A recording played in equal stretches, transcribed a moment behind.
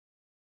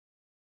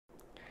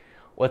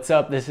What's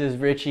up? This is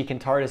Richie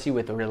Contartesi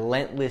with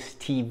Relentless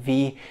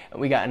TV,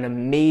 and we got an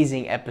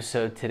amazing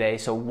episode today.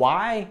 So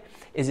why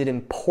is it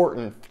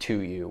important to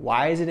you?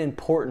 Why is it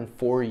important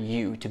for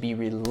you to be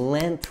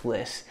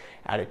relentless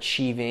at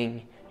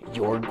achieving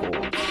your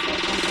goals?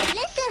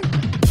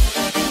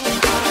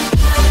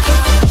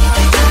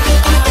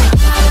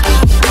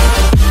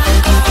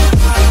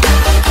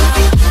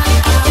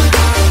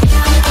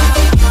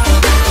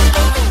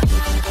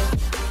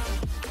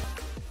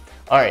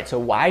 All right, so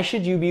why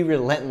should you be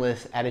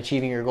relentless at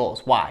achieving your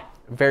goals? Why?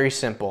 Very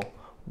simple.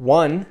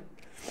 One,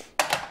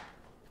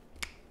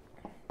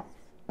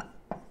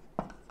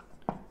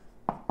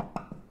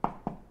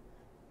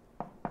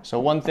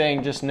 one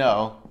thing, just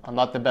know, I'm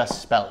not the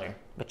best speller,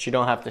 but you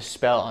don't have to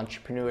spell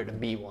entrepreneur to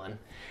be one.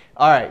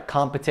 All right,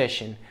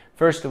 competition.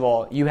 First of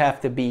all, you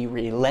have to be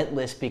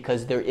relentless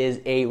because there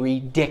is a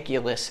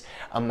ridiculous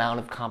amount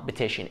of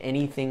competition.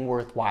 Anything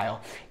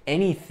worthwhile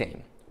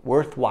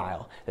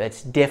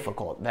that's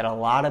difficult, that a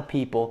lot of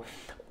people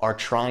are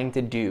trying to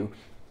do,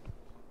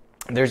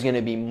 there's going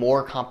to be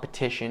more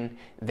competition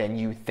than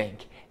you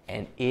think,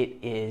 and it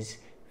is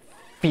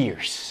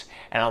fierce.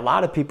 And a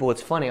lot of people,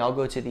 it's funny, I'll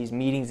go to these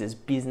meetings, these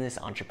business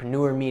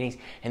entrepreneur meetings,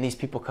 and these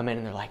people come in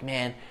and they're like,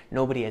 man,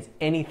 nobody has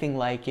anything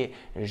like it,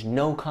 there's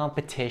no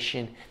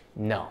competition.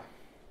 No,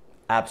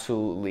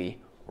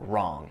 absolutely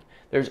wrong.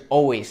 There's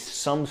always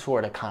some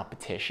sort of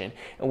competition.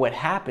 And what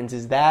happens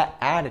is that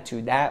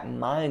attitude, that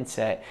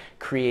mindset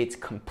creates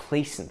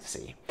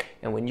complacency.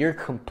 And when you're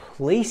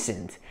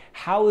complacent,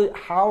 how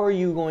are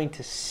you going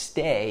to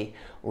stay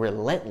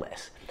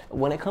relentless?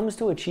 When it comes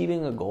to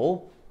achieving a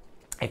goal,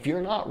 if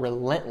you're not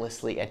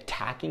relentlessly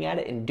attacking at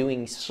it and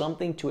doing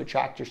something to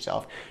attract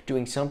yourself,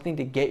 doing something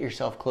to get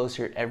yourself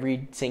closer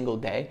every single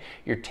day,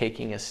 you're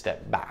taking a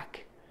step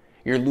back.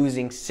 You're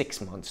losing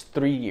 6 months,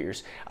 3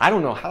 years, I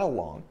don't know how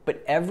long,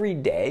 but every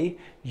day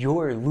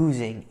you're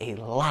losing a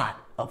lot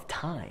of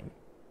time.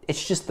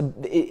 It's just,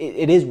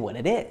 it is what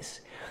it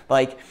is.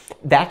 Like,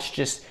 that's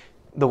just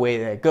the way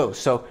that it goes.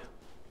 So,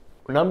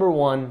 number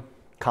one,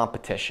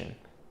 competition.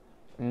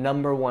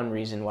 Number one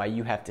reason why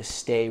you have to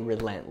stay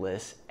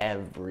relentless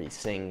every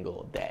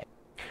single day.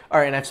 All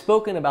right, and I've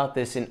spoken about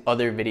this in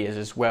other videos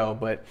as well,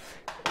 but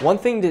one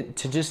thing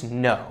to just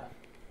know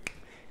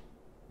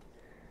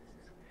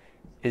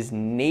is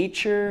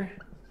nature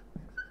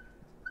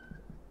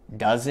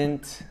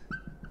doesn't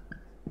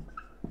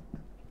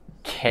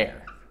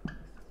care.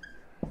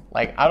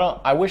 Like,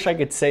 I wish I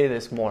could say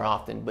this more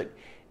often, but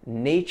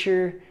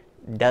nature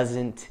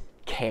doesn't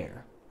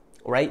care,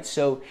 right?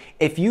 So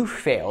if you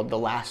failed the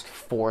last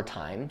 4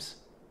 times,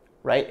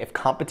 right? If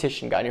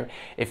competition got in your,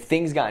 if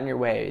things got in your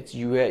way, it's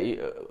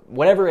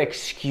whatever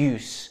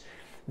excuse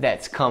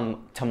that's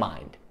come to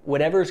mind,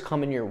 whatever's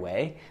coming your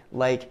way,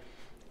 like,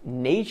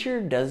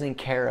 nature doesn't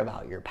care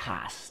about your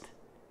past.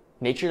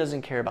 Nature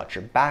doesn't care about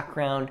your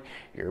background,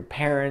 your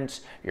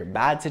parents, your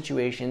bad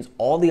situations,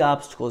 all the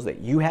obstacles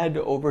that you had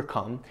to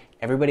overcome.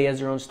 Everybody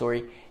has their own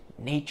story.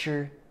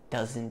 Nature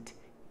doesn't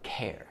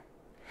care.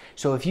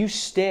 So if you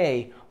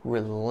stay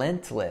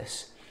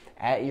relentless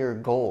at your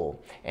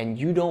goal and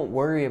you don't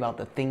worry about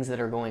the things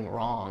that are going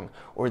wrong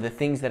or the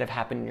things that have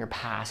happened in your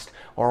past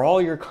or all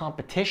your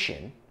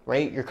competition,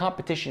 right? Your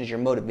competition is your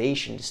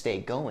motivation to stay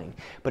going.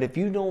 But if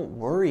you don't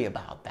worry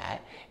about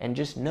that and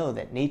just know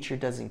that nature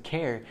doesn't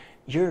care,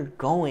 you're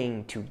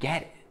going to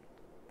get it.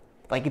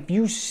 Like, if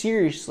you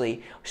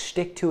seriously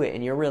stick to it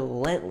and you're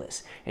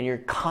relentless and you're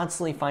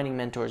constantly finding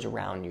mentors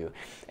around you,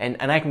 and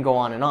I can go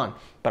on,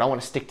 but I want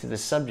to stick to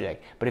this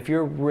subject. But if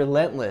you're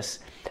relentless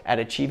at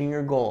achieving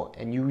your goal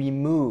and you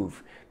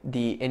remove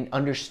and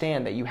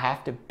understand that you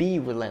have to be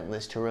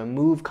relentless to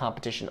remove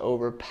competition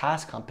over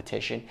past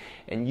competition,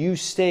 and you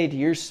stay to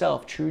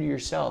yourself, true to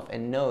yourself,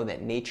 and know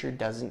that nature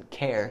doesn't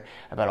care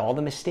about all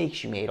the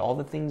mistakes you made, all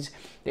the things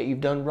that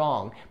you've done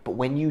wrong, but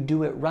when you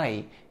do it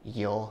right,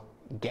 you'll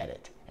get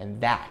it.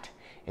 And that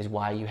is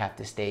why you have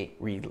to stay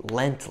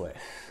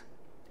relentless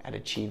at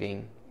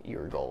achieving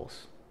your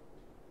goals.